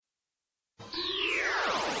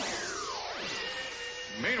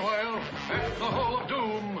It's the Hall of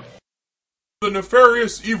Doom. The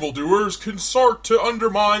nefarious evildoers consort to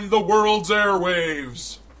undermine the world's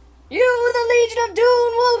airwaves. You, the Legion of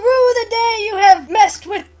Doom, will rue the day you have messed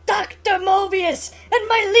with Dr. Mobius and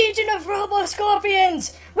my legion of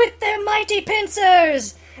Robo-Scorpions with their mighty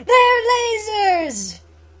pincers, their lasers,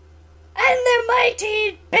 and their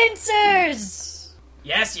mighty pincers.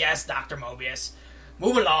 Yes, Dr. Mobius.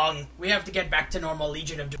 Move along. We have to get back to normal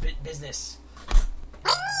Legion of business. We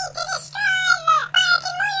need to destroy the Spark and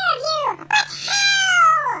Review, but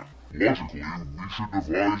how? Logically, we should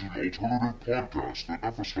devise an alternative podcast that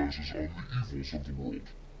emphasizes on the evils of the world.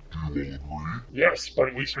 Do you all agree? Yes,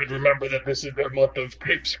 but we should remember that this is the month of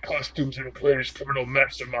capes, costumes, and plays criminal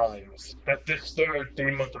masterminds. That this third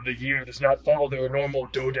theme month of the year does not follow their normal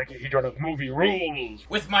dodecahedron of movie rules.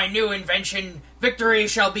 With my new invention, victory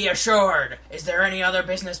shall be assured. Is there any other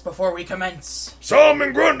business before we commence?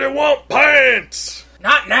 Solomon Grundy want pants!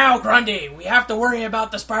 Not now, Grundy. We have to worry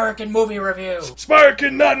about the Sparkin movie review.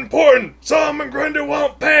 Sparkin not important. Solomon Grundy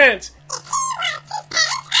want pants.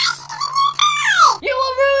 You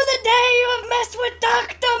will rue the day you have messed with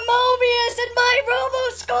Dr. Mobius and my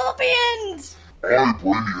Robo-Scorpions! I,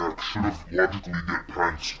 Brainiac, should have logically get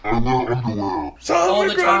pants. I wear underwear.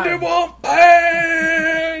 Solomon Grundy want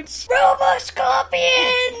pants!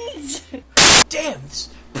 Robo-Scorpions! Damn, this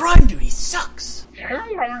Prime duty sucks. How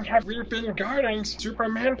long have we been guarding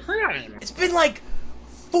Superman Prime? It's been like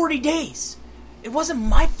 40 days. It wasn't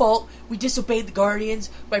my fault we disobeyed the Guardians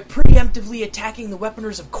by preemptively attacking the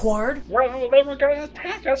weaponers of Quard. Well, they were going to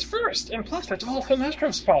attack us first, and plus it's all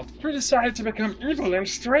Sinestro's fault. He decided to become evil and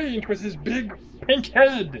strange with his big pink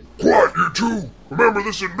head. Quiet, you two! Remember,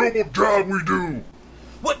 this is a noble job we do!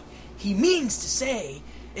 What he means to say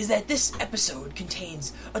is that this episode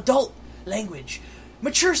contains adult language,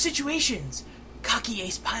 mature situations, cocky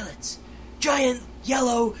ace pilots, giant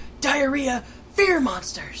yellow diarrhea fear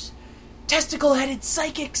monsters, testicle-headed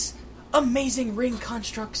psychics, amazing ring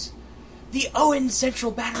constructs, the Owen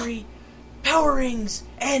Central Battery, power rings,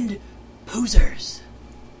 and poozers.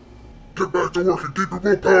 Get back to work and keep your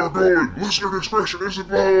willpower going! Listener discretion is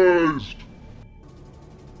advised!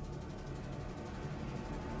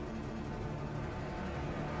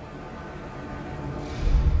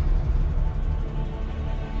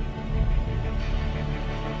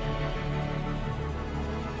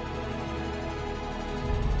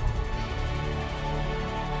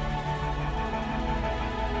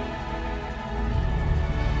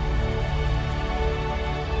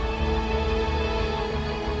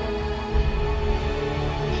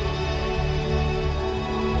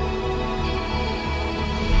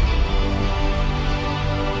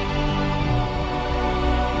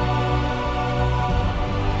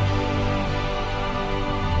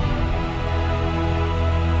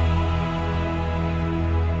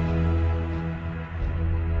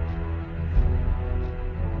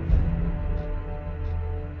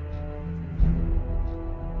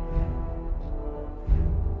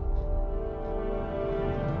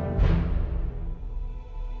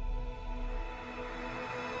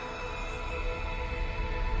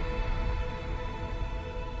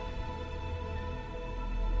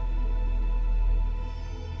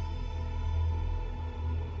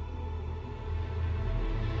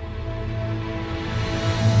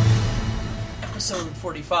 Episode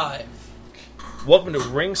 45. Welcome to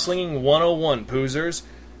Ring Slinging 101, Poozers.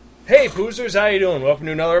 Hey, Poozers, how you doing? Welcome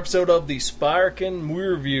to another episode of the Sparkin Movie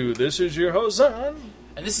Review. This is your host, Zan.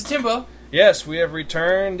 And this is Timbo. Yes, we have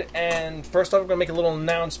returned, and first off, I'm going to make a little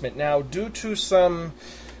announcement. Now, due to some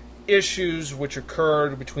issues which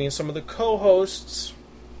occurred between some of the co-hosts,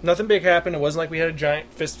 nothing big happened. It wasn't like we had a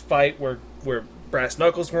giant fist fight where brass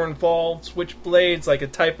knuckles were involved, switchblades, like a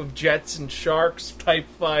type of Jets and Sharks type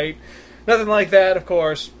fight. Nothing like that, of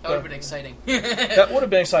course. That would have been exciting. That would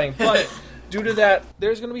have been exciting, but due to that,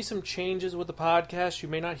 there's going to be some changes with the podcast. You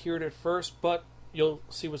may not hear it at first, but you'll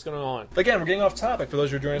see what's going on. Again, we're getting off topic for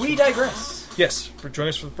those who are joining us. We digress. Yes, for joining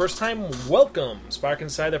us for the first time, welcome. Spark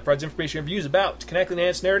Inside that provides information and views about connected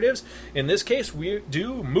enhanced narratives. In this case, we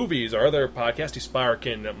do movies. Our other podcast is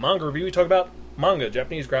Sparkin Manga Review. We talk about manga,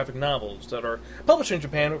 Japanese graphic novels that are published in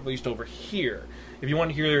Japan, or at least over here. If you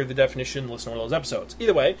want to hear the definition, listen to one of those episodes.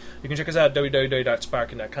 Either way, you can check us out at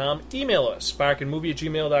www.sparkin.com. Email us,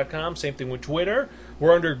 sparkinmovie@gmail.com. Same thing with Twitter.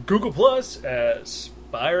 We're under Google Plus as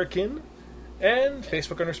Sparkin, and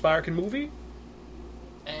Facebook under Sparkin Movie.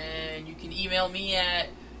 And you can email me at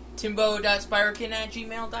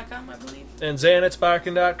Timbo.spirokin@gmail.com, I believe. And Zan at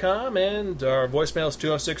Sparkin.com, and our voicemail is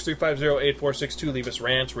 206-350-8462. Leave us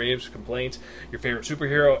rants, raves, complaints, your favorite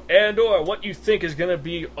superhero, and or what you think is going to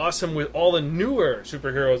be awesome with all the newer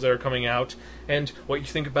superheroes that are coming out, and what you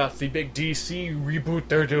think about the big DC reboot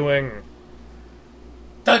they're doing.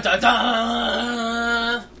 Dun dun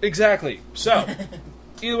dun! Exactly. So,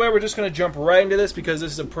 either way, we're just going to jump right into this because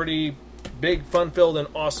this is a pretty big, fun-filled, and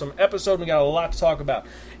awesome episode. We got a lot to talk about.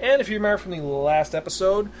 And if you remember from the last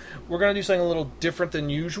episode, we're going to do something a little different than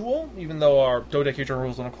usual, even though our dodecahedron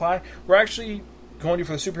rules don't apply. We're actually going to,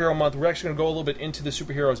 for the superhero month, we're actually going to go a little bit into the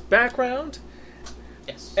superhero's background.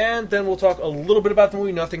 Yes. And then we'll talk a little bit about the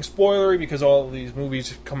movie, nothing spoilery, because all of these movies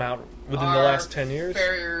have come out within the last 10 years.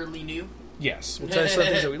 Fairly new. Yes. We'll tell you some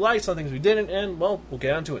things that we liked, some things we didn't, and, well, we'll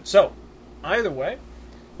get onto it. So, either way,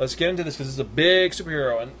 let's get into this because this is a big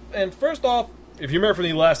superhero. And first off, if you remember from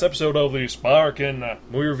the last episode of the Sparkin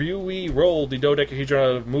movie review, we rolled the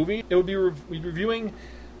dodecahedron movie. It would be we'd be reviewing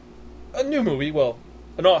a new movie, well,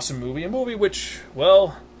 an awesome movie, a movie which,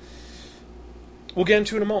 well, we'll get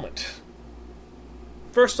into in a moment.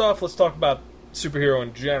 First off, let's talk about superhero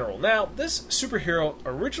in general. Now, this superhero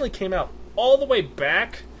originally came out all the way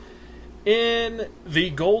back in the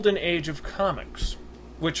golden age of comics.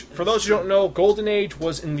 Which, for those who don't know, golden age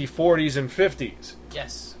was in the 40s and 50s.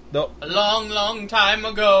 Yes. The, A long, long time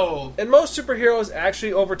ago. and most superheroes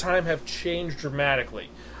actually over time have changed dramatically.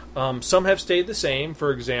 Some have stayed the same.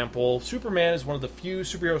 For example, Superman is one of the few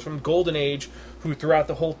superheroes from the golden age who throughout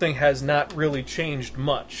the whole thing has not really changed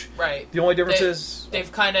much. Right. The only difference is...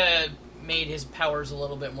 They've kind of made his powers a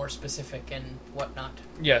little bit more specific and whatnot.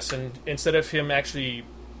 Yes, and instead of him actually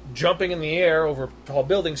jumping in the air over tall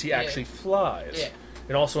buildings, he actually flies. Yeah.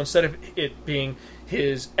 And also, instead of it being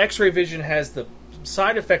his X-ray vision has the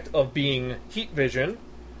side effect of being heat vision,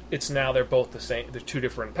 it's now they're both the same. They're two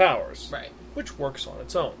different powers. Right. Which works on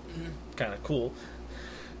its own. Kind of cool.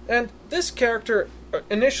 And this character,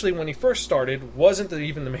 initially when he first started, wasn't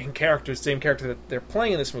even the main character, the same character that they're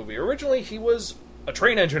playing in this movie. Originally, he was a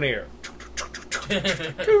train engineer.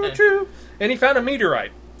 And he found a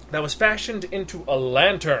meteorite that was fashioned into a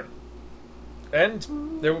lantern. And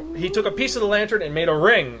he took a piece of the lantern and made a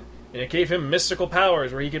ring. And it gave him mystical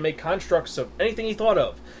powers where he could make constructs of anything he thought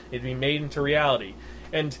of. It'd be made into reality.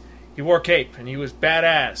 And he wore a cape, and he was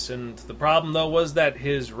badass. And the problem, though, was that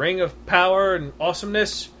his ring of power and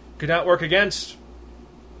awesomeness could not work against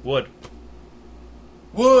wood.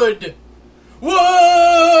 Wood!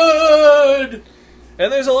 Wood!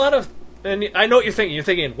 And there's a lot of... And I know what you're thinking. You're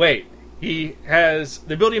thinking, wait, he has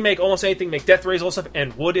the ability to make almost anything, make death rays, all stuff,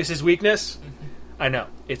 and wood is his weakness? I know.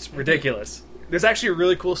 It's ridiculous. There's actually a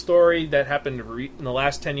really cool story that happened in the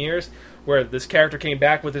last 10 years where this character came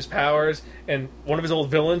back with his powers, and one of his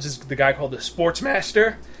old villains is the guy called the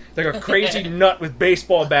Sportsmaster. Like a crazy nut with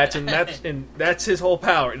baseball bats, and that's his whole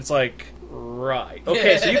power. It's like, right.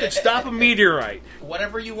 Okay, so you could stop a meteorite.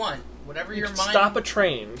 Whatever you want. Whatever your mind... Stop a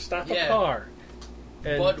train. Stop a car.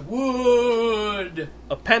 And But wood!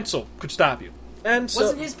 a pencil could stop you. And so,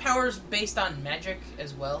 Wasn't his powers based on magic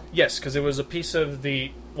as well? yes, because it was a piece of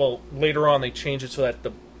the... Well, later on they changed it so that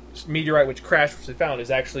the meteorite which crashed, which they found, is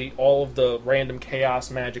actually all of the random chaos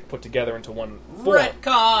magic put together into one form.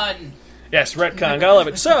 Retcon! Yes, retcon. Gotta love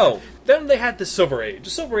it. So, then they had the Silver Age. The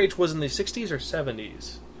Silver Age was in the 60s or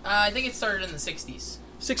 70s? I think it started in the 60s.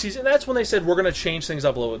 60s, and that's when they said, we're going to change things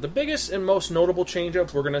up a little bit. The biggest and most notable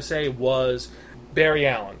change-up, we're going to say, was Barry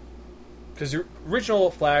Allen. Because the original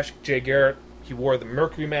Flash, Jay Garrett, he wore the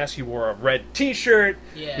Mercury mask, he wore a red t-shirt,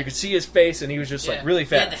 Yeah. you could see his face, and he was just, like, really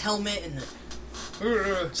He had fast. the helmet and the...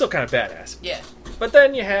 Still kind of badass. Yeah. But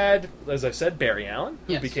then you had, as I said, Barry Allen,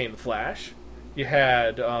 who Yes. became the Flash. You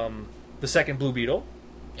had the second Blue Beetle.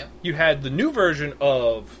 Yep. You had the new version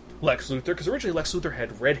of Lex Luthor, because originally Lex Luthor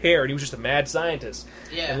had red hair, and he was just a mad scientist.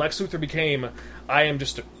 Yeah. And Lex Luthor became, I am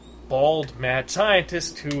just a bald mad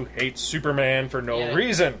scientist who hates Superman for no Yeah.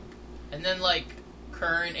 reason. And then, like,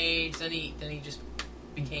 current age, then he just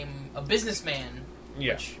became a businessman.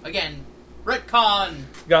 Yeah. Which, again, retcon!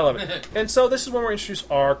 Gotta love it. And so this is when we're introduced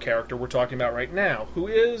our character we're talking about right now,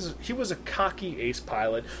 he was a cocky ace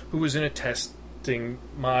pilot who was in a testing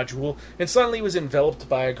module, and suddenly was enveloped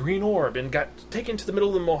by a green orb and got taken to the middle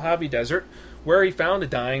of the Mojave Desert, where he found a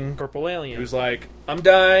dying purple alien who's like, I'm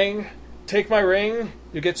dying, take my ring,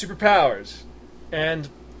 you'll get superpowers. And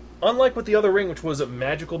unlike with the other ring, which was a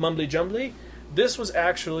magical mumbly-jumbly, this was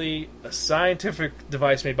actually a scientific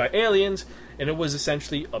device made by aliens, and it was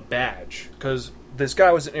essentially a badge, because this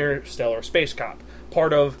guy was an interstellar space cop,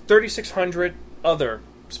 part of 3,600 other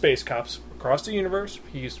space cops across the universe.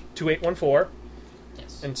 He's 2814,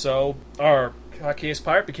 Yes. and so our Cocky Ace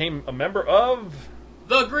Pirate became a member of...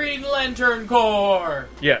 The Green Lantern Corps!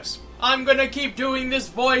 Yes. I'm gonna keep doing this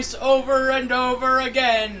voice over and over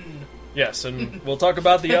again! Yes, and we'll talk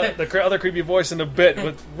about the other creepy voice in a bit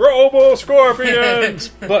with Robo-Scorpions!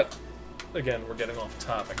 But, again, we're getting off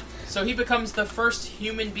topic. So he becomes the first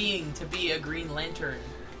human being to be a Green Lantern.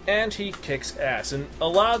 And he kicks ass. And a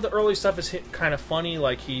lot of the early stuff is kind of funny,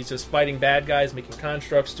 like he's just fighting bad guys, making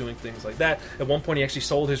constructs, doing things like that. At one point he actually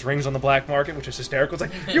sold his rings on the black market, which is hysterical. It's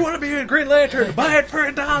like, you want to be a Green Lantern? Buy it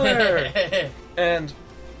for $1! And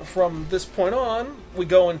from this point on, we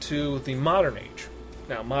go into the modern age.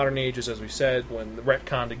 Now, modern age is, as we said, when the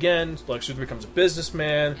retconned again, Lex Luthor becomes a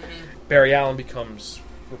businessman, Barry Allen becomes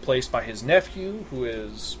replaced by his nephew, who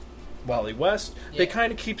is Wally West. Yeah. They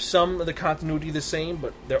kind of keep some of the continuity the same,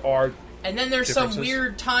 but there are And then there's some differences.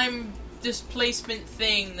 weird time displacement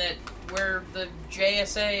thing where the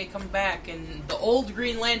JSA come back and the old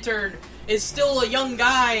Green Lantern is still a young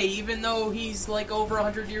guy, even though he's like over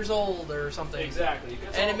 100 years old or something. Exactly.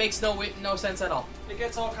 And it makes no sense at all. It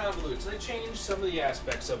gets all convoluted. So they change some of the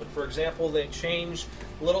aspects of it. For example, they change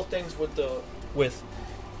little things with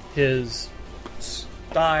his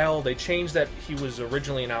style. They changed that he was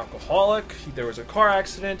originally an alcoholic. There was a car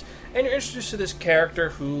accident, and you're introduced to this character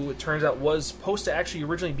who it turns out was supposed to actually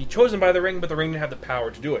originally be chosen by the Ring, but the Ring didn't have the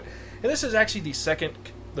power to do it. And this is actually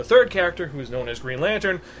the third character who is known as Green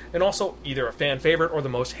Lantern, and also either a fan favorite or the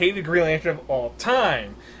most hated Green Lantern of all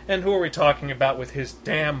time. And who are we talking about with his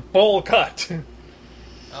damn bowl cut?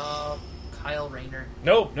 Kyle Rayner.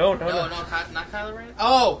 No, Not Kyle Rayner.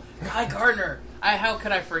 Oh, Guy Gardner. How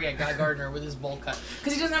could I forget Guy Gardner with his bowl cut?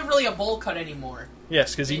 Because he doesn't have really a bowl cut anymore.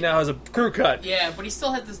 Yes, because he now has a crew cut. Yeah, but he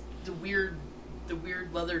still had the weird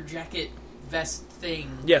leather jacket vest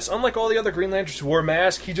thing. Yes, unlike all the other Green Lanterns who wore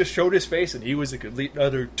masks, he just showed his face and he was a complete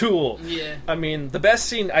other tool. Yeah. I mean, the best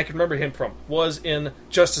scene I can remember him from was in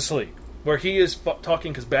Justice League, where he is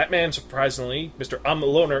talking because Batman, surprisingly, Mr. I'm the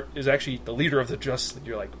Loner, is actually the leader of the Justice League.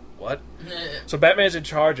 You're like, what? So Batman's in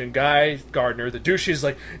charge, and Guy Gardner, the douche, is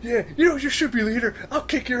like, yeah, you should be leader. I'll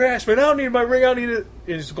kick your ass, man. I don't need my ring. I don't need it.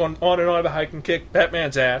 And he's going on and on about how he can kick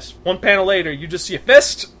Batman's ass. One panel later, you just see a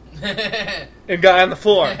fist and Guy on the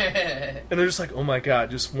floor. And they're just like, oh my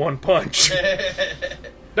god, just one punch.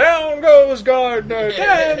 Down goes Gardner.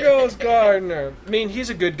 Down goes Gardner. I mean,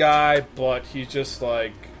 he's a good guy, but he's just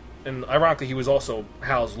like... And ironically, he was also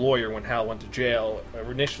Hal's lawyer when Hal went to jail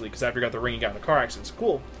initially, because after he got the ring, he got in a car accident. It's a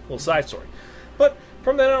cool little side story. But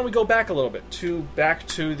from then on, we go back a little bit, back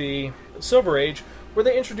to the Silver Age, where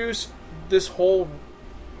they introduce this whole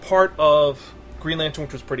part of Green Lantern,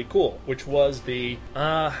 which was pretty cool, which was the,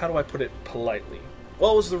 how do I put it politely?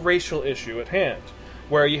 Well, it was the racial issue at hand,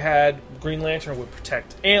 where you had Green Lantern would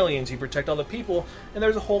protect aliens, he'd protect other people, and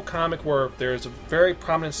there's a whole comic where there's a very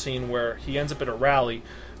prominent scene where he ends up at a rally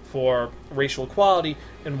for racial equality,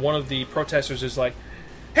 and one of the protesters is like,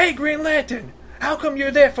 hey, Green Lantern, how come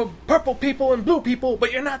you're there for purple people and blue people,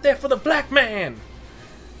 but you're not there for the black man?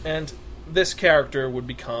 And this character would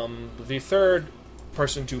become the third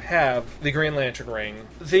person to have the Green Lantern ring.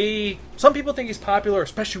 Some people think he's popular,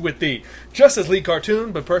 especially with the Justice League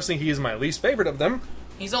cartoon, but personally he is my least favorite of them.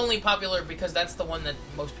 He's only popular because that's the one that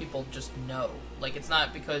most people just know. Like, it's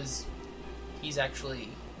not because he's actually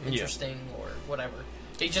interesting or whatever.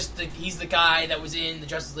 He's the guy that was in the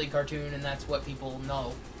Justice League cartoon, and that's what people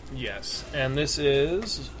know. Yes, and this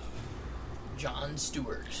is Jon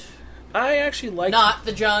Stewart. I actually like... Not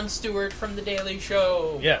the Jon Stewart from The Daily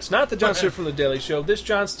Show. Yes, not the Jon Stewart from The Daily Show. This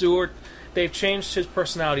Jon Stewart, they've changed his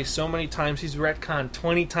personality so many times. He's retconned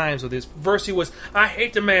 20 times with his... First he was, I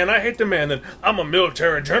hate the man. Then, I'm a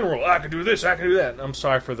military general. I can do this, I can do that. I'm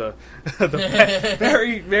sorry for the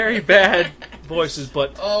very, very bad voices,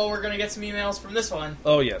 but... Oh, we're going to get some emails from this one.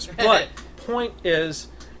 Oh, yes. But, point is...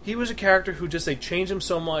 He was a character who they changed him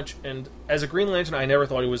so much, and as a Green Lantern, I never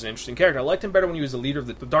thought he was an interesting character. I liked him better when he was the leader of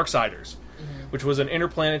the Darksiders, which was an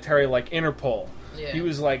interplanetary, like, Interpol. Yeah. He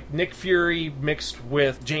was like Nick Fury mixed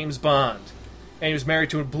with James Bond, and he was married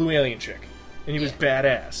to a blue alien chick, and he was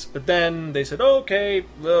badass. But then they said, oh, okay,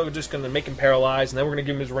 well, we're just going to make him paralyzed, and then we're going to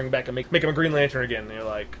give him his ring back and make him a Green Lantern again. And they're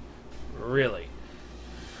like, really?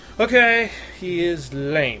 Okay, he is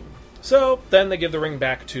lame. So, then they give the ring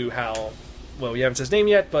back to Hal. Well, we haven't said his name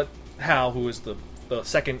yet, but Hal, who is the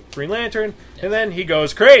second Green Lantern, and then he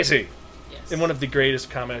goes crazy in one of the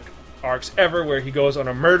greatest comic arcs ever, where he goes on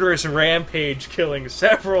a murderous rampage, killing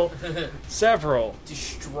several,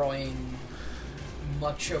 destroying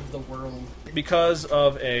much of the world because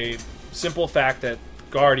of a simple fact that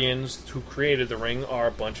Guardians, who created the ring, are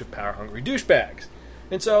a bunch of power-hungry douchebags,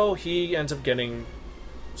 and so he ends up getting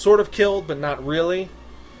sort of killed, but not really.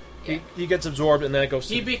 Yeah. He gets absorbed, and then it goes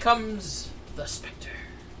to... He becomes the Spectre.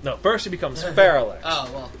 No, first he becomes Parallax. Oh,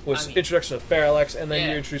 well, Was introduction of Parallax, and then Yeah.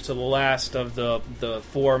 you're introduced to the last of the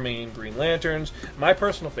four main Green Lanterns. My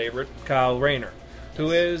personal favorite, Kyle Rayner,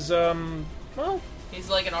 who is, well... He's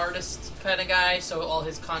like an artist kind of guy, so all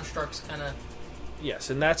his constructs kind of... Yes,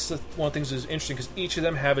 and that's one of the things that's interesting, because each of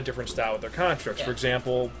them have a different style with their constructs. Yeah. For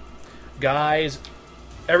example, Guy's,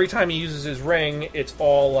 every time he uses his ring, it's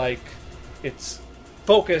all like, it's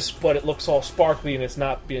focused, but it looks all sparkly, and it's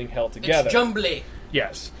not being held together. It's jumbly.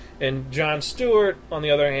 Yes. And John Stewart, on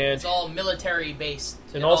the other hand... It's all military-based.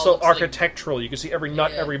 And It all also looks like- architectural. You can see every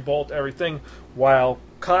nut, Yeah. every bolt, everything. While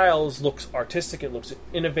Kyle's looks artistic, it looks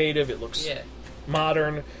innovative, it looks Yeah.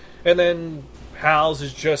 modern. And then Hal's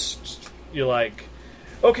is just, you're like,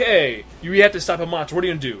 okay, you have to stop a monster. What are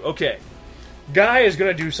you going to do? Okay. Guy is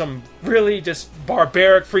going to do some really just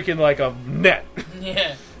barbaric freaking like a net.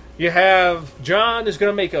 Yeah. You have John is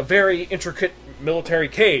going to make a very intricate military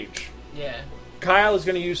cage. Yeah. Kyle is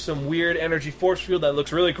going to use some weird energy force field that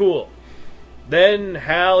looks really cool. Then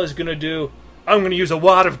Hal is going to do, I'm going to use a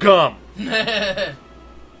wad of gum.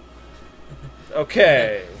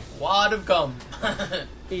 Okay. Wad of gum.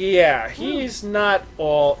 Yeah, he's not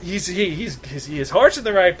all... His heart's in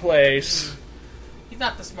the right place. He's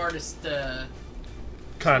not the smartest, Yeah.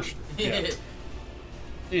 he's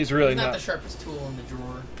He's really not not. the sharpest tool in the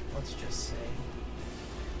drawer, let's just say.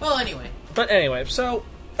 Well, anyway. But anyway, so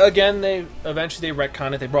again, they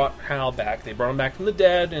retconned it. They brought Hal back. They brought him back from the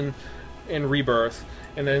dead in Rebirth,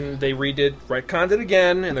 and then they retconned it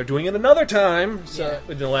again, and they're doing it another time. So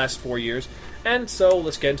in the last 4 years, and so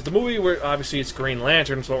let's get into the movie. Where obviously it's Green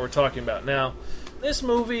Lantern, is what we're talking about now. This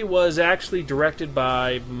movie was actually directed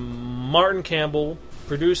by Martin Campbell,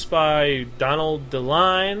 produced by Donald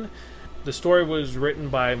DeLine. The story was written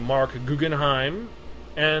by Mark Guggenheim,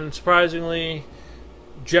 and surprisingly,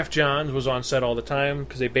 Jeff Johns was on set all the time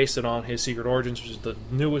because they based it on his Secret Origins, which is the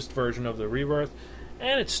newest version of the Rebirth.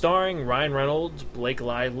 And it's starring Ryan Reynolds, Blake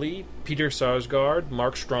Lively, Peter Sarsgaard,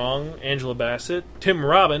 Mark Strong, Angela Bassett, Tim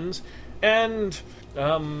Robbins, and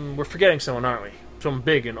we're forgetting someone, aren't we? Someone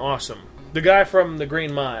big and awesome. The guy from The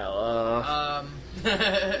Green Mile.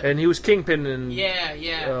 And he was Kingpin in...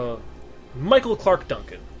 Yeah. Michael Clark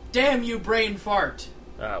Duncan. Damn you, brain fart.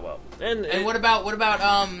 Well. And what about,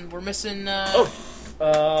 we're missing,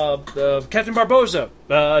 Captain Barboza.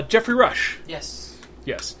 Jeffrey Rush. Yes.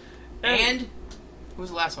 Yes. And who was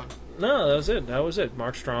the last one? No, that was it.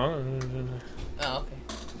 Mark Strong. Oh, okay.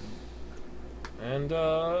 And,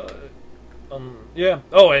 yeah.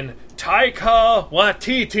 Oh, and Taika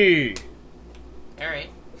Waititi, Alright.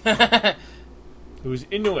 who's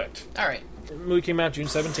Inuit. Alright. The movie came out June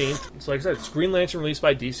 17th. So like I said, it's Green Lantern released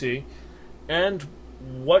by DC. And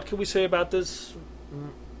what can we say about this?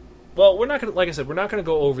 Well, we're not gonna, like I said, we're not gonna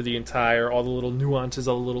go over all the little nuances,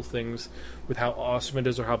 all the little things with how awesome it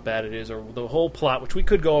is or how bad it is, or the whole plot, which we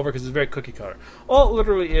could go over because it's very cookie cutter. All it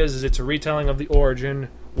literally is it's a retelling of the origin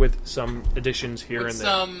with some additions here With and there.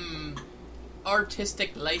 some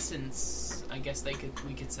artistic license, I guess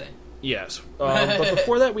we could say. Yes. But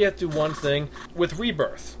before that, we have to do one thing. With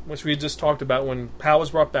Rebirth, which we just talked about when Pal was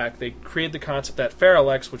brought back, they created the concept that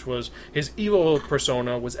Parallax, which was his evil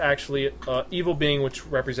persona, was actually an evil being which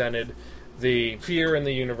represented the fear in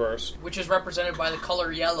the universe, Which is represented by the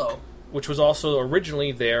color yellow. which was also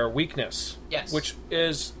originally their weakness. Yes. Which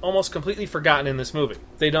is almost completely forgotten in this movie.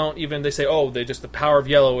 They say, the power of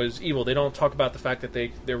yellow is evil. They don't talk about the fact that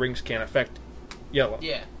their rings can't affect yellow.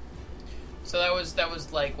 Yeah. So that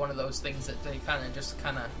was like one of those things that they kind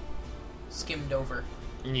of skimmed over.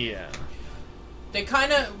 Yeah. They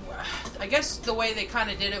I guess the way they kind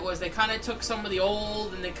of did it was they kind of took some of the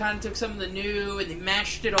old and they kind of took some of the new and they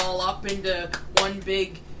mashed it all up into one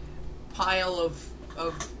big pile of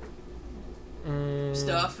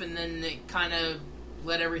stuff, and then they kind of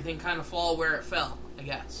let everything kind of fall where it fell, I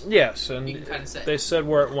guess. Yes, and You can kinda say. they said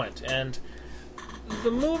where it went. And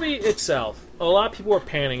the movie itself, a lot of people are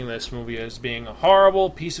panning this movie as being a horrible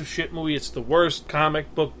piece of shit movie. It's the worst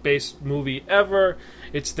comic book based movie ever.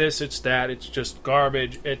 It's this, it's that, it's just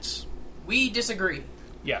garbage. We disagree.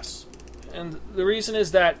 Yes. And the reason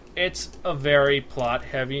is that it's a very plot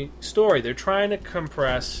heavy story. They're trying to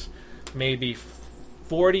compress maybe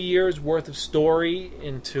 40 years worth of story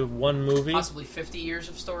into one movie. Possibly 50 years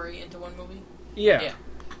of story into one movie. Yeah.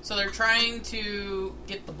 So they're trying to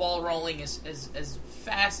get the ball rolling as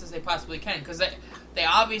fast as they possibly can, because they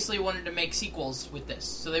obviously wanted to make sequels with this.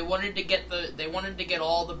 So they wanted to get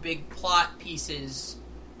all the big plot pieces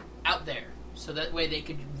out there, so that way they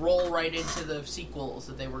could roll right into the sequels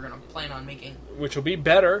that they were going to plan on making. Which will be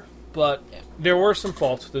better but Yeah. there were some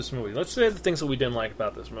faults with this movie. Let's say the things that we didn't like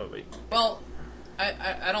about this movie. Well,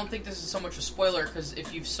 I don't think this is so much a spoiler, because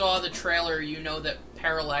if you saw the trailer, you know that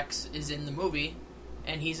Parallax is in the movie,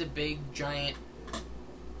 and he's a big, giant,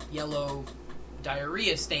 yellow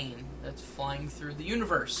diarrhea stain that's flying through the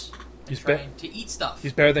universe and He's trying to eat stuff.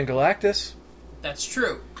 He's better than Galactus. That's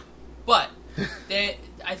true. But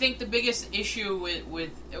I think the biggest issue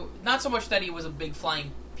with not so much that he was a big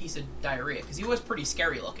flying piece of diarrhea, because he was pretty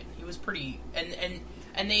scary looking. He was pretty,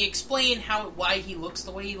 and they explain why he looks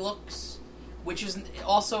the way he looks, which is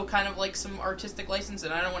also kind of like some artistic license,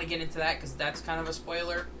 and I don't want to get into that because that's kind of a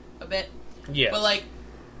spoiler a bit. Yeah. But like,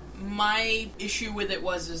 my issue with it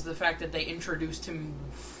is the fact that they introduced him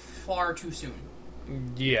far too soon.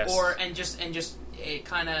 Yes. And just it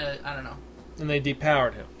kind of, I don't know. And they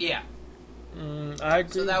depowered him. Yeah. I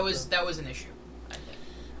agree. So that was an issue, I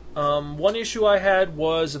think. One issue I had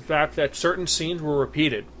was the fact that certain scenes were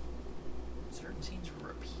repeated. Certain scenes were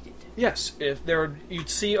repeated. Yes, if you'd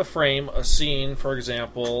see a scene, for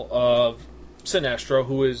example, of Sinestro,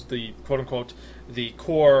 who is the quote-unquote the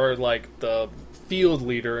core, like the field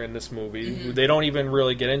leader in this movie, who they don't even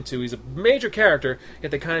really get into. He's a major character,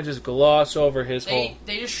 yet they kind of just gloss over his whole.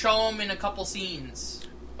 They just show him in a couple scenes.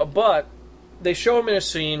 But they show him in a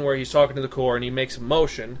scene where he's talking to the core and he makes a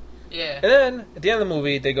motion. Yeah. And then, at the end of the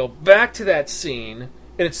movie, they go back to that scene, and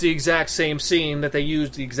it's the exact same scene that they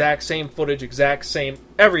used, the exact same footage, exact same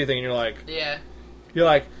everything, and you're like,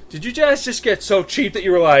 did you guys just get so cheap that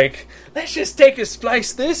you were like, let's just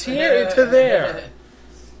splice this here into there?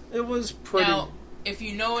 It was pretty... Now, if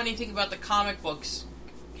you know anything about the comic books,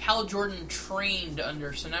 Hal Jordan trained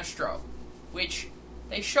under Sinestro, which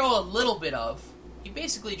they show a little bit of. He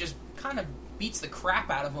basically just kind of beats the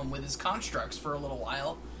crap out of him with his constructs for a little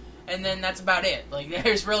while, and then that's about it. Like,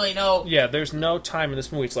 there's really no... Yeah, there's no time in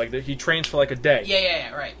this movie. It's like he trains for like a day.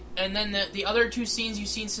 Yeah, right. And then the other two scenes you've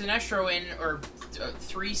seen Sinestro in, or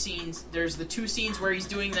three scenes, there's the two scenes where he's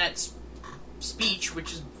doing that speech,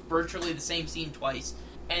 which is virtually the same scene twice,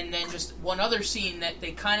 and then just one other scene that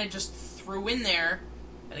they kind of just threw in there.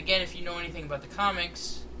 And again, if you know anything about the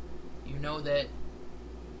comics, you know that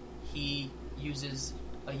he uses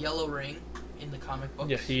a yellow ring in the comic books.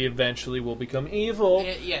 Yeah, he eventually will become evil.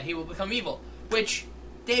 Yeah, he will become evil. Which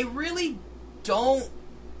they really don't...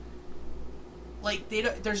 Like,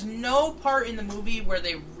 there's no part in the movie where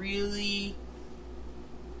they really,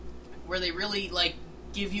 like,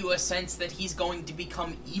 give you a sense that he's going to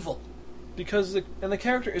become evil. Because the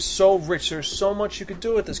character is so rich. There's so much you could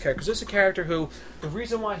do with this character. Because this is a character who, the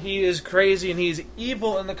reason why he is crazy and he's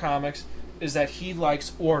evil in the comics is that he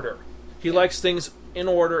likes order. He likes things in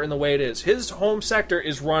order in the way it is. His home sector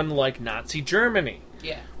is run like Nazi Germany.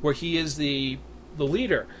 Yeah. Where he is the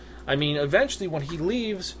leader. I mean, eventually when he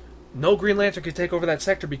leaves, no Green Lantern can take over that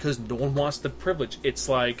sector because no one wants the privilege. It's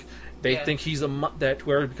like they think he's that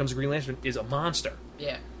whoever becomes a Green Lantern is a monster.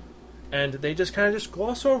 Yeah. And they just kind of just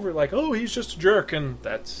gloss over it, like, oh, he's just a jerk, and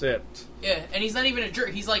that's it. Yeah, and he's not even a jerk.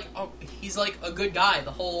 He's like a good guy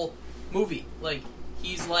the whole movie. Like,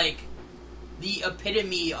 he's like the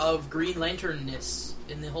epitome of Green Lantern-ness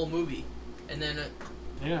in the whole movie. And then...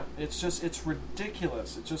 yeah, it's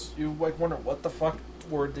ridiculous. It's just, you like wonder, what the fuck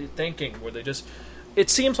were they thinking? Were they just... It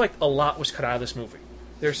seems like a lot was cut out of this movie.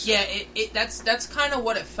 That's kind of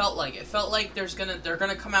what it felt like. It felt like they're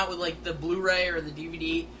gonna come out with like the Blu-ray or the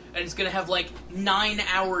DVD, and it's gonna have like 9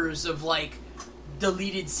 hours of like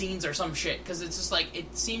deleted scenes or some shit. Because it's just like,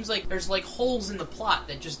 it seems like there's like holes in the plot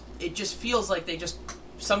that it just feels like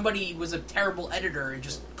somebody was a terrible editor and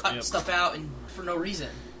just cut stuff out and for no reason.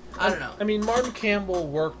 I don't know. I mean, Martin Campbell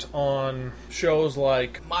worked on shows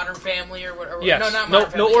like Modern Family or whatever. Yes. No, not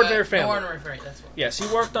Modern Family. No Ordinary Family. No Ordinary Family. That's what. Yes,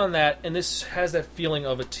 he worked on that, and this has that feeling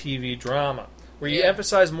of a TV drama where you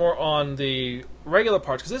emphasize more on the regular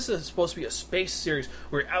parts, because this is supposed to be a space series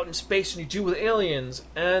where you're out in space and you deal with aliens,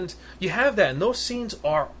 and you have that, and those scenes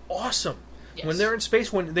are awesome. Yes. When they're in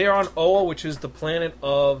space, when they're on Oa, which is the planet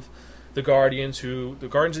of the Guardians of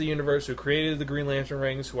the Universe, who created the Green Lantern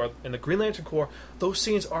rings, who are in the Green Lantern Corps, those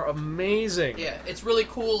scenes are amazing. Yeah, it's really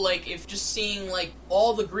cool, like, if just seeing, like,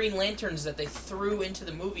 all the Green Lanterns that they threw into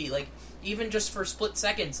the movie, like, even just for split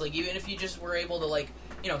seconds, like, even if you just were able to, like,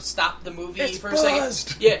 you know, stop the movie for a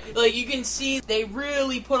second. Yeah, like, you can see they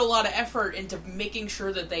really put a lot of effort into making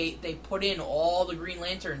sure that they put in all the Green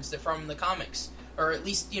Lanterns from the comics, or at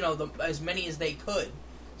least, you know, as many as they could.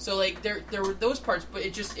 So, like, there were those parts, but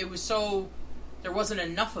it was so... There wasn't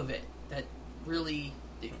enough of it that really...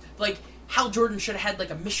 Like, Hal Jordan should have had, like,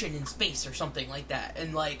 a mission in space or something like that,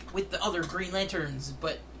 and, like, with the other Green Lanterns,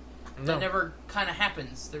 but No. That never kind of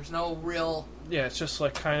happens. There's no real... Yeah, it's just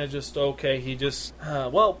like kind of just okay. He just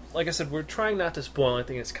well, like I said, we're trying not to spoil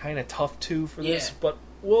anything. It's kind of tough too for this, Yeah. but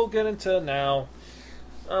we'll get into it now.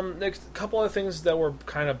 There's a couple other things that were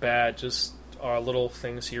kind of bad, just are little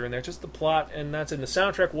things here and there. Just the plot, and that's in the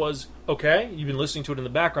soundtrack was okay. You've been listening to it in the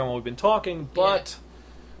background while we've been talking, but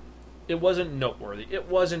it wasn't noteworthy. It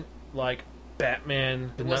wasn't like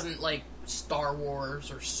Batman. It wasn't like Star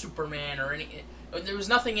Wars or Superman or any... There was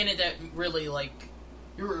nothing in it that really, like...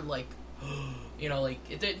 You were like... You know, like...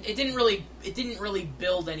 It didn't really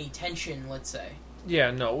build any tension, let's say.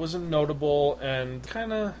 Yeah, no, it wasn't notable and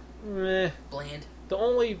kind of meh. Bland. The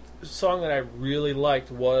only song that I really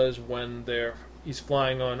liked was when he's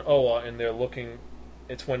flying on Oa and they're looking.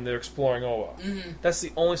 It's when they're exploring Oa. Mm-hmm. That's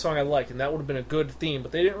the only song I liked, and that would have been a good theme,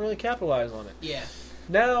 but they didn't really capitalize on it. Yeah.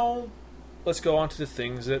 Now, let's go on to the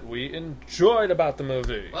things that we enjoyed about the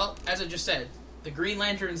movie. Well, as I just said, the Green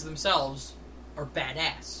Lanterns themselves are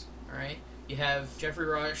badass, alright? You have Jeffrey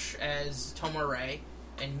Rush as Tomar Ray,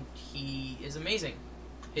 and he is amazing.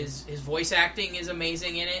 His voice acting is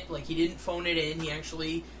amazing in it. Like, he didn't phone it in. He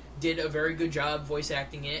actually did a very good job voice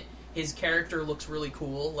acting it. His character looks really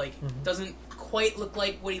cool. Like, doesn't quite look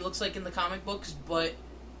like what he looks like in the comic books, but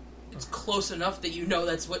it's close enough that you know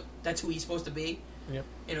that's who he's supposed to be. Yep.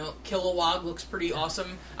 You know, Kilowog looks pretty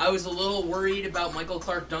awesome. I was a little worried about Michael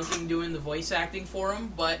Clark Duncan doing the voice acting for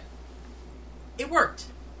him, but it worked.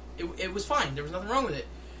 It was fine. There was nothing wrong with it.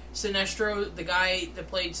 Sinestro, the guy that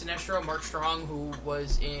played Sinestro, Mark Strong, who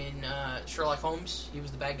was in Sherlock Holmes, he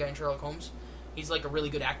was the bad guy in Sherlock Holmes. He's like a really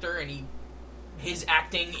good actor, and his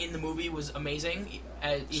acting in the movie was amazing,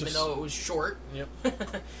 even though it was short. Yep.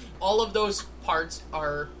 All of those parts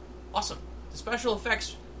are awesome. The special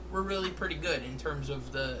effects were really pretty good in terms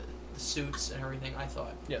of the suits and everything, I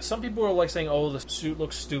thought. Yeah, some people were like saying, "Oh, the suit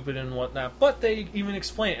looks stupid and whatnot," but they even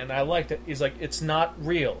explain it, and I liked it. He's like, "It's not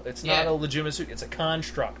real. It's not a legitimate suit. It's a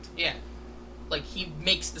construct." Yeah, like he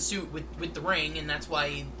makes the suit with the ring, and that's why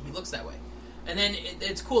he looks that way. And then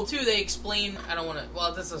it's cool too. They explain. I don't want to.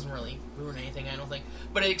 Well, this doesn't really ruin anything, I don't think.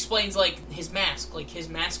 But it explains like his mask. Like his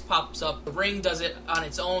mask pops up. The ring does it on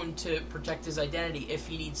its own to protect his identity if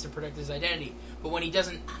he needs to protect his identity. But when he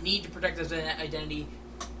doesn't need to protect his identity,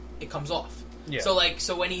 it comes off. Yeah.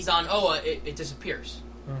 So when he's on Oa, it disappears,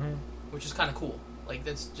 which is kind of cool. Like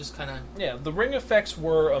that's just kind of the ring effects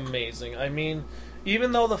were amazing. I mean,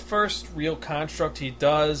 even though the first real construct he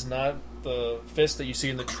does, not the fist that you see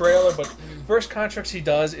in the trailer, but first constructs he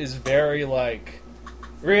does is very like,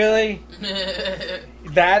 really?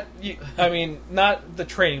 I mean, not the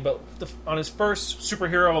training, but on his first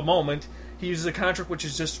superhero moment, he uses a construct which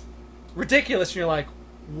is just ridiculous, and you're like,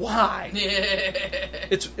 why?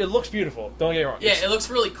 It looks beautiful. Don't get me wrong. Yeah, it looks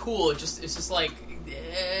really cool. It's just like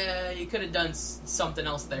you could have done something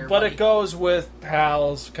else there. But buddy. it goes with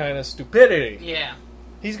Pal's kind of stupidity. Yeah.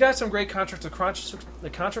 He's got some great contracts. The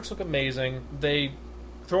contracts look amazing. They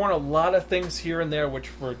throw in a lot of things here and there, which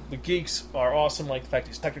for the geeks are awesome, like the fact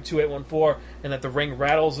he's Detective 2814, and that the ring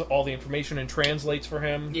rattles all the information and translates for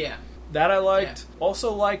him. Yeah. That I liked. Yeah.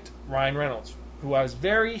 Also liked Ryan Reynolds, who I was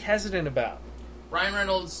very hesitant about. Ryan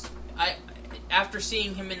Reynolds, after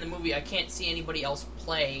seeing him in the movie, I can't see anybody else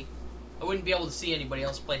play. I wouldn't be able to see anybody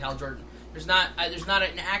else play Hal Jordan. There's not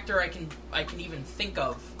an actor I can even think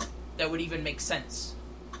of that would even make sense.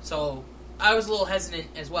 So I was a little hesitant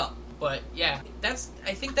as well. But yeah, I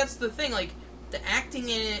think that's the thing. Like the acting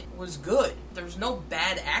in it was good. There was no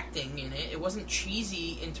bad acting in it. It wasn't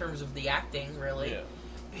cheesy in terms of the acting, really. Yeah.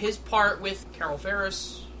 His part with Carol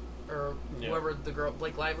Ferris or whoever the girl,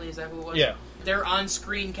 Blake Lively, is that who it was? Yeah. Their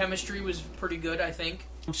on-screen chemistry was pretty good, I think.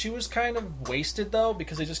 She was kind of wasted, though,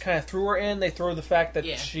 because they just kind of threw her in. They threw the fact that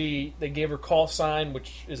they gave her call sign,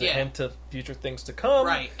 which is a hint to future things to come.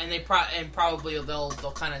 Right, and probably they'll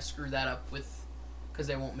kind of screw that up because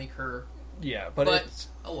they won't make her. Yeah, but it's,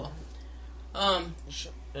 oh well.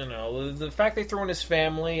 You know, the fact they threw in his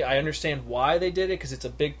family, I understand why they did it, because it's a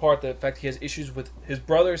big part. The fact he has issues with his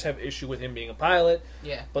brothers have issue with him being a pilot.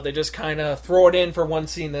 Yeah. But they just kind of throw it in for one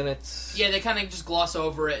scene, then it's... Yeah, they kind of just gloss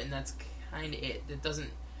over it, and that's kind of it. It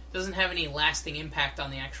doesn't have any lasting impact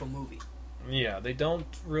on the actual movie. Yeah, they don't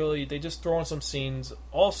really... They just throw in some scenes.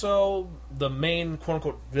 Also, the main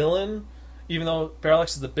quote-unquote villain, even though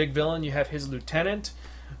Parallax is the big villain, you have his lieutenant,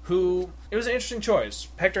 who... It was an interesting choice.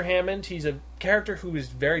 Hector Hammond, he's a character who is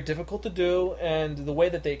very difficult to do, and the way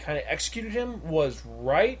that they kind of executed him was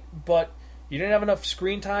right, but you didn't have enough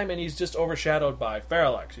screen time, and he's just overshadowed by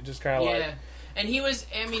Parallax. You just kind of like... And he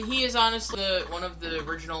is honestly one of the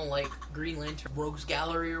original, like, Green Lantern Rogues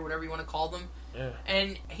Gallery, or whatever you want to call them. Yeah.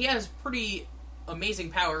 And he has pretty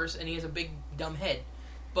amazing powers, and he has a big, dumb head.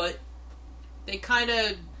 But they kind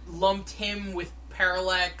of lumped him with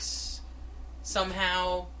Parallax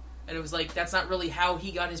somehow, and it was like, that's not really how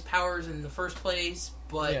he got his powers in the first place,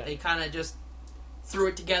 but they kind of just threw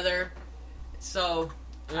it together. So,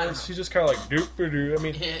 he's just kind of like doop-a-doo. I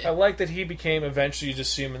mean, I like that he became, eventually you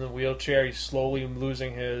just see him in the wheelchair, he's slowly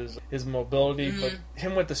losing his mobility, but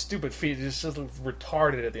him with the stupid feet is just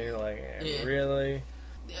retarded at the end. You're like, really?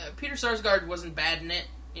 Peter Sarsgaard wasn't bad in it.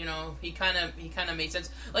 You know, he kind of made sense.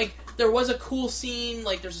 Like, there was a cool scene.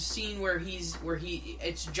 Like, there's a scene where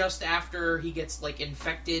it's just after he gets like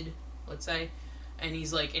infected, let's say, and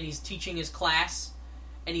he's teaching his class,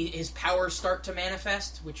 and his powers start to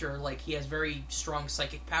manifest, which are like, he has very strong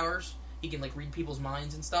psychic powers. He can like read people's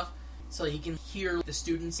minds and stuff, so he can hear the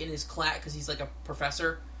students in his class because he's like a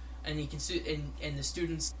professor, and he can and the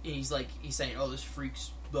students, he's saying, "Oh, this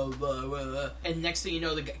freak's blah blah blah," blah. And next thing you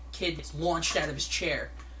know, the kid gets launched out of his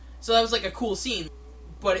chair. So that was like a cool scene,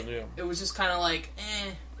 but it was just kind of like,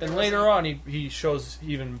 eh. And later on, he shows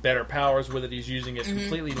even better powers with it. He's using it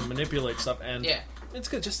completely to manipulate stuff, and it's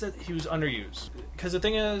good. Just that he was underused. Because the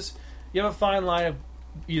thing is, you have a fine line of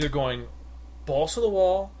either going balls to the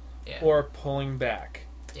wall or pulling back.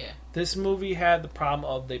 Yeah. This movie had the problem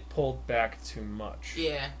of they pulled back too much.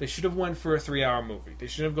 Yeah. They should have went for a 3-hour movie. They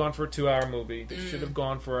should have gone for a 2-hour movie. They should have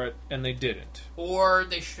gone for it, and they didn't. Or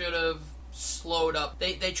they should have slowed up.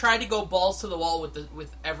 They tried to go balls to the wall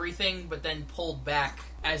with everything, but then pulled back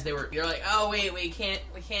as they were. You're like, oh wait, we can't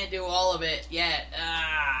do all of it yet.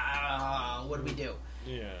 What do we do?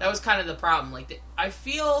 Yeah. That was kind of the problem. Like, I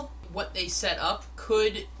feel what they set up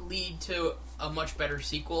could lead to a much better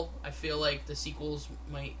sequel. I feel like the sequels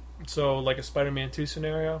might. So, like a Spider-Man 2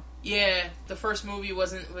 scenario? Yeah, the first movie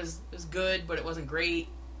was good, but it wasn't great,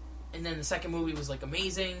 and then the second movie was like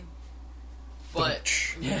amazing.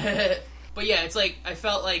 But but yeah, it's like, I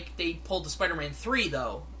felt like they pulled the Spider-Man 3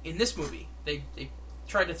 though in this movie. They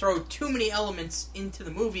tried to throw too many elements into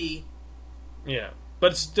the movie. Yeah,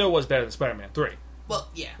 but it still was better than Spider-Man 3. Well,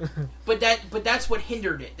 yeah, but that's what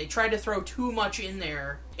hindered it. They tried to throw too much in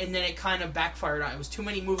there, and then it kind of backfired on it. It was too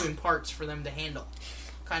many moving parts for them to handle,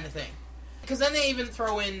 kind of thing. Because then they even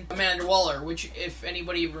throw in Amanda Waller, which, if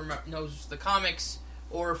anybody knows the comics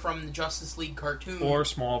or from the Justice League cartoon or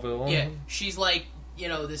Smallville, she's like, you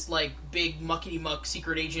know, this like big muckety muck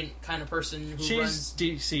secret agent kind of person who runs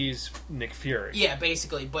DC's Nick Fury. Yeah,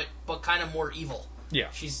 basically, but kind of more evil.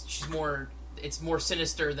 Yeah, she's more. It's more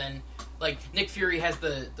sinister than, like, Nick Fury has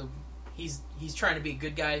the he's trying to be a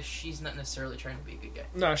good guy. She's not necessarily trying to be a good guy.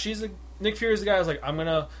 No, Nick Fury's the guy who's like, I'm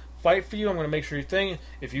gonna fight for you. I'm gonna make sure you're thing.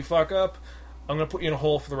 If you fuck up, I'm gonna put you in a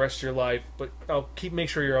hole for the rest of your life. But I'll make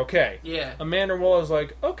sure you're okay. Yeah. Amanda Waller's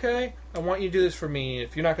like, okay, I want you to do this for me.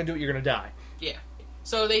 If you're not gonna do it, you're gonna die. Yeah.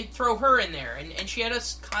 So they throw her in there, and she had a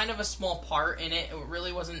kind of a small part in it. It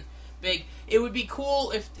really wasn't big. It would be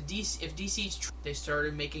cool if DC's they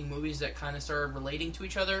started making movies that kind of started relating to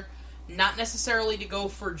each other, not necessarily to go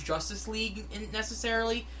for Justice League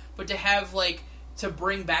necessarily, but to have, like, to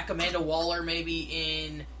bring back Amanda Waller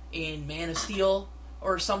maybe in Man of Steel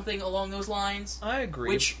or something along those lines. I agree.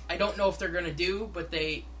 Which I don't know if they're gonna do, but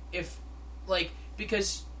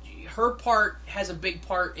because her part has a big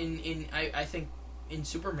part in I think in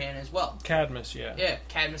Superman as well. Cadmus, yeah. Yeah,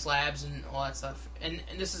 Cadmus Labs and all that stuff. And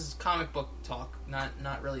this is comic book talk,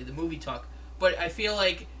 not really the movie talk. But I feel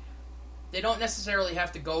like they don't necessarily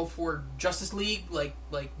have to go for Justice League like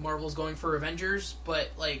Marvel's going for Avengers,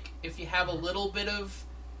 but like if you have a little bit of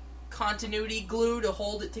continuity glue to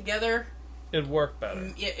hold it together, it'd work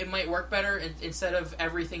better. It might work better instead of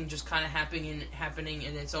everything just kind of happening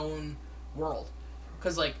in its own world.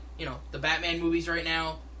 Because, like, you know, the Batman movies right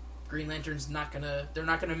now, Green Lantern's they're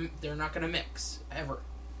not gonna mix ever.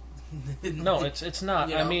 No, it's not.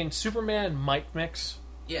 You know? I mean, Superman might mix.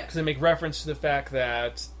 Yeah. Because they make reference to the fact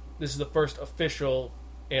that this is the first official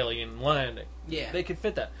alien landing. Yeah. They could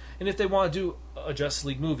fit that. And if they want to do a Justice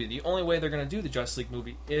League movie, the only way they're going to do the Justice League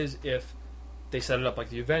movie is if they set it up like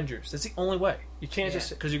the Avengers. That's the only way. You can't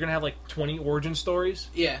just... Because you're going to have, like, 20 origin stories.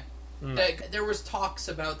 Yeah. There was talks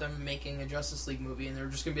about them making a Justice League movie, and they were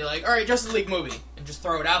just going to be like, alright, Justice League movie, and just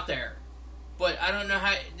throw it out there. But I don't know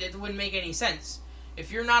how... It wouldn't make any sense.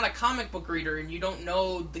 If you're not a comic book reader, and you don't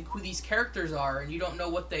know who these characters are, and you don't know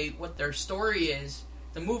what their story is,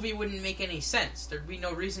 the movie wouldn't make any sense. There'd be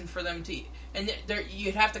no reason for them to... And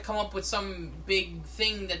you'd have to come up with some big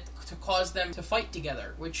thing to cause them to fight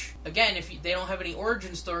together, which, again, if they don't have any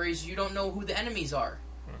origin stories, you don't know who the enemies are.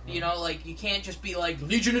 You know, like, you can't just be like,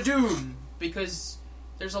 Legion of Doom, because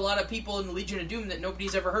there's a lot of people in the Legion of Doom that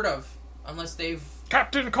nobody's ever heard of, unless they've...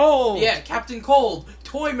 Captain Cold! Yeah, Captain Cold,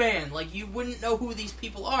 Toyman, like, you wouldn't know who these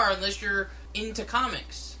people are unless you're into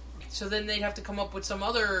comics. So then they'd have to come up with some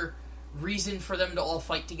other reason for them to all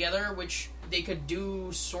fight together, which they could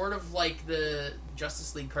do sort of like the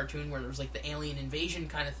Justice League cartoon where there was like the alien invasion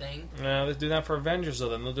kind of thing. No, they do that for Avengers, though.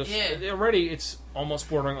 Then they'll just already it's almost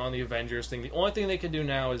bordering on the Avengers thing. The only thing they can do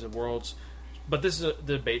now is a Worlds, but this is a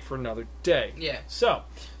debate for another day. Yeah. So,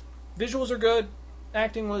 visuals are good.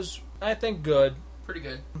 Acting was, I think, good. Pretty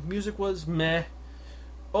good. Music was meh.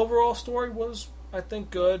 Overall story was, I think,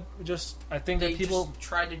 good. I think They that people just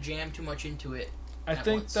tried to jam too much into it. I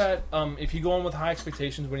think that if you go in with high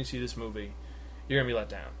expectations when you see this movie, you're gonna be let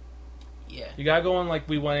down. Yeah. You gotta go in like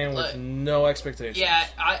we went in with no expectations. Yeah,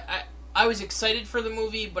 I was excited for the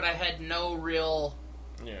movie, but I had no real...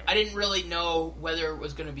 Yeah. I didn't really know whether it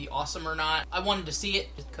was going to be awesome or not. I wanted to see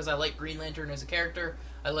it just because I like Green Lantern as a character.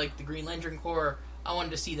 I like the Green Lantern Corps. I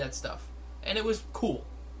wanted to see that stuff. And it was cool.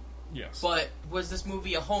 Yes. But was this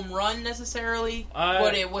movie a home run necessarily?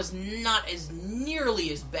 But it was not as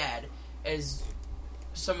nearly as bad as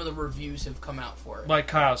some of the reviews have come out for it. Like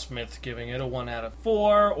Kyle Smith giving it a 1 out of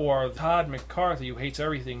 4, or Todd McCarthy, who hates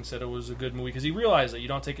everything, said it was a good movie because he realized that you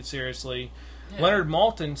don't take it seriously. Yeah. Leonard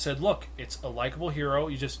Maltin said, look, it's a likable hero,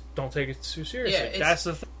 you just don't take it too seriously. Yeah, that's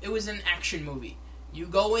the it was an action movie. You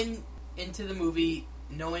go into the movie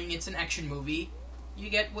knowing it's an action movie, you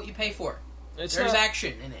get what you pay for. There's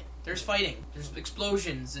action in it. There's fighting. There's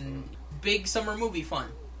explosions and big summer movie fun.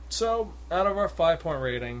 So, out of our 5-point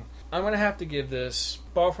rating, I'm going to have to give this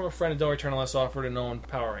Borrow from a Friend and Don't Return Unless Offered and No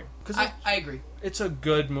Empowering. I agree. It's a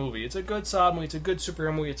good movie. It's a good solid movie. It's a good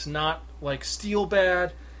superhero movie. It's not like Steel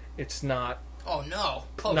bad. It's not... Oh, no.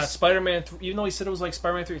 Close. Not Spider-Man 3. Even though he said it was like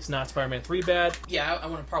Spider-Man 3, it's not Spider-Man 3 bad. Yeah, I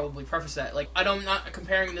want to probably preface that. Like, I'm not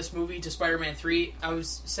comparing this movie to Spider-Man 3. I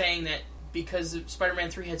was saying that because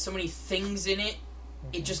Spider-Man 3 had so many things in it,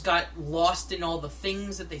 it just got lost in all the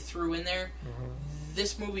things that they threw in there.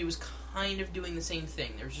 This movie was kind of doing the same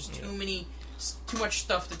thing. There was just too much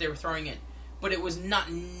stuff that they were throwing in. But it was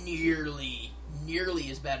not nearly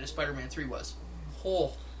as bad as Spider-Man 3 was.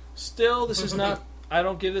 Still, this is not... I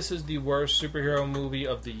don't give this as the worst superhero movie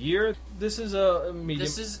of the year. This is a medium...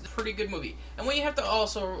 This is a pretty good movie. And what you have to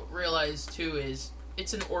also realize, too, is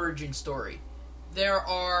it's an origin story. There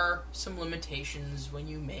are some limitations when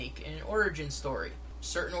you make an origin story.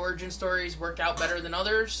 Certain origin stories work out better than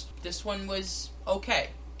others. This one was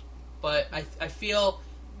okay. But I feel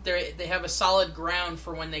they have a solid ground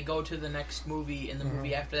for when they go to the next movie and the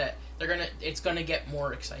movie after that. It's gonna get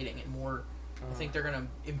more exciting and more... I think they're gonna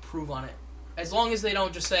improve on it. As long as they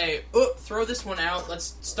don't just say, throw this one out,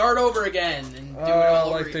 let's start over again and do it all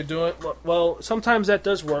over like they do it. Well, sometimes that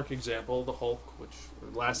does work. Example, the Hulk, which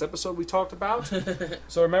last episode we talked about.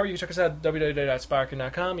 So remember, you can check us out at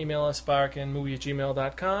www.spirekin.com, email us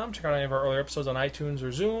spirekinmovie@gmail.com, check out any of our earlier episodes on iTunes or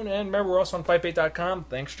Zune, and remember, we're also on fightbait.com.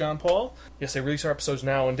 Thanks, John Paul. Yes, they release our episodes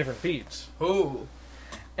now in different feeds. Ooh.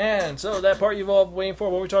 And so that part you've all been waiting for,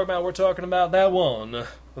 what we're talking about that one,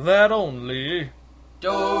 that only...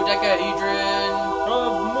 Dodecahedron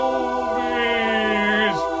of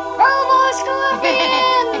movies! Robo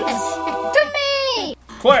Scorpions! To me!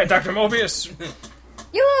 Quiet, Dr. Mobius!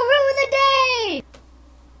 You will ruin the day!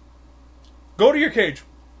 Go to your cage.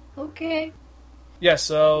 Okay. Yes,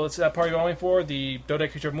 so it's that part you're going for, the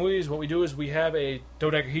dodecahedron movies. What we do is we have a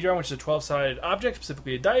dodecahedron, which is a 12-sided object,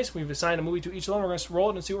 specifically a dice. We've assigned a movie to each of them. We're going to roll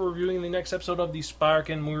it and see what we're reviewing in the next episode of the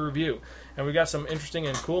Spirekin Movie Review. And we've got some interesting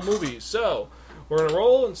and cool movies. So, we're going to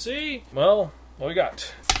roll and see, well, what we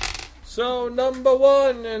got. So, number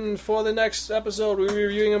 1, and for the next episode, we'll be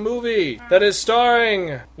reviewing a movie that is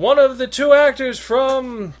starring one of the 2 actors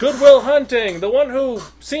from Good Will Hunting, the one who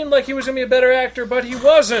seemed like he was going to be a better actor, but he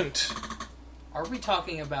wasn't. Are we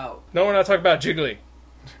talking about... No, we're not talking about Jiggly.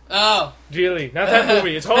 Oh. Jiggly. Not that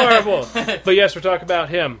movie. It's horrible. But yes, we're talking about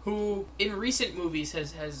him. Who, in recent movies,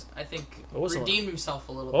 has I think, redeemed himself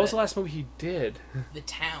a little bit. What was the last movie he did? The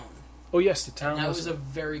Town. Oh, yes, The Town. And that was a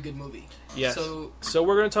very good movie. Yes. So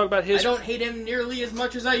we're going to talk about his... I don't hate him nearly as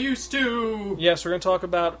much as I used to. Yes, we're going to talk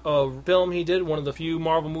about a film he did, one of the few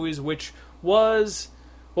Marvel movies, which was...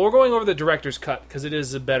 Well, we're going over the director's cut, because it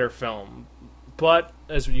is a better film. But,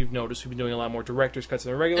 as you've noticed, we've been doing a lot more director's cuts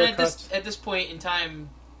than regular cuts. At this point in time,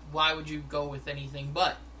 why would you go with anything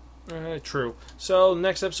but? True. So,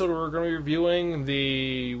 next episode, we're going to be reviewing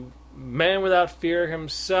the Man Without Fear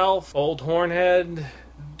himself, Old Hornhead...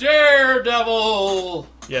 Daredevil!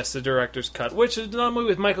 Yes, the director's cut, which is another movie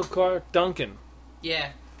with Michael Clarke Duncan. Yeah,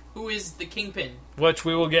 who is the Kingpin. Which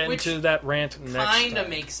we will get into that rant next time. Kinda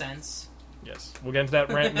makes sense. Yes, we'll get into that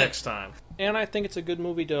rant next time. And I think it's a good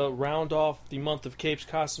movie to round off the month of capes,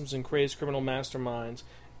 costumes, and crazed criminal masterminds.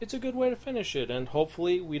 It's a good way to finish it, and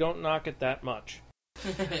hopefully we don't knock it that much.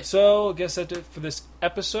 So, I guess that's it for this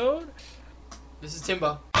episode. This is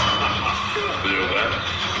Timbo. Feel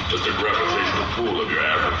that? Just a gravitational pull of your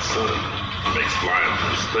average sun makes flying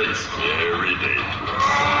through space very dangerous.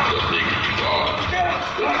 The bigger you are,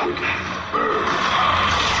 the quicker you burn.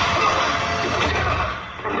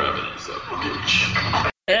 Gravity's a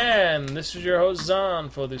bitch. And this is your host Zahn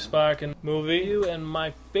for the Sparkin movie and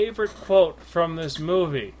my favorite quote from this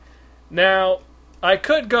movie. Now, I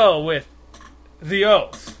could go with The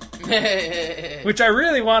Oath, which I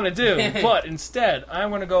really want to do, but instead I'm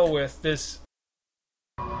going to go with this.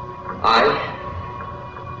 I,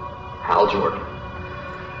 Hal Jordan,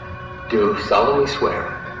 do solemnly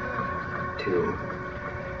swear to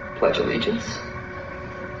pledge allegiance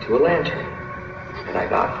to a lantern that I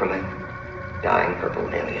got from a dying purple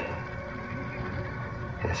alien.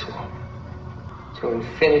 And this will, to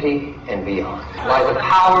infinity and beyond, by the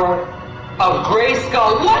power of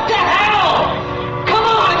Grayskull. What the hell? Come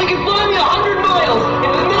on, if you can fly me 100 miles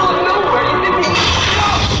in the middle of nowhere, you can be...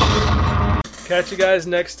 Catch you guys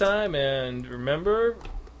next time, and remember,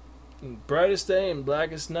 brightest day and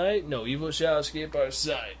blackest night, no evil shall escape our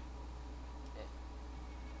sight.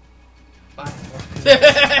 Bye.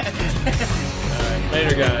 Alright,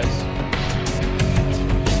 later guys.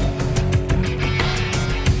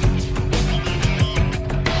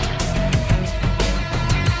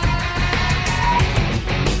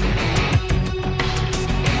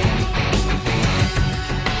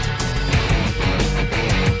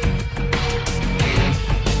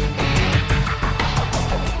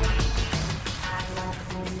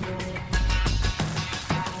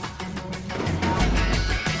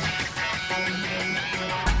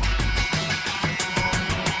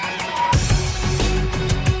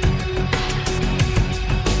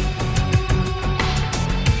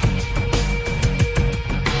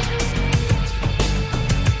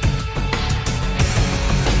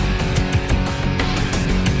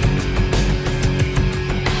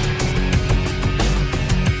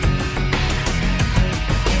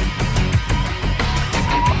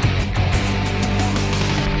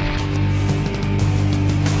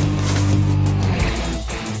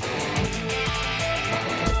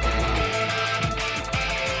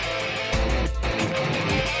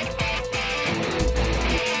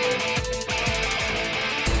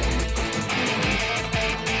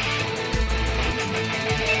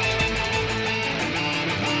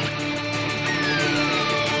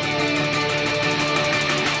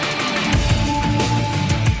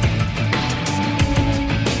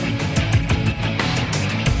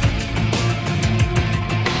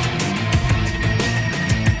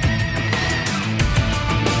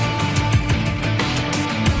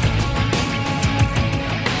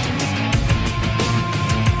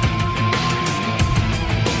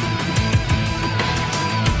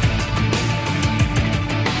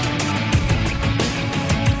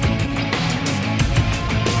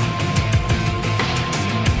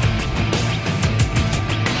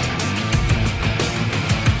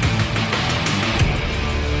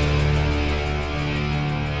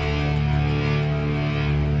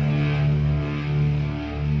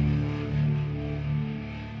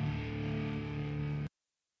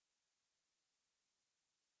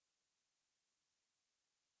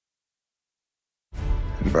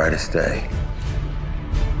 Brightest day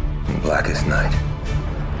and blackest night,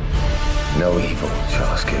 no evil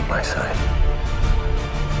shall escape my sight.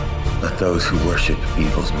 Let those who worship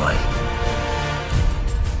evil's might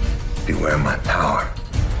beware my power,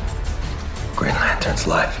 Green Lantern's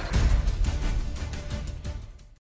life.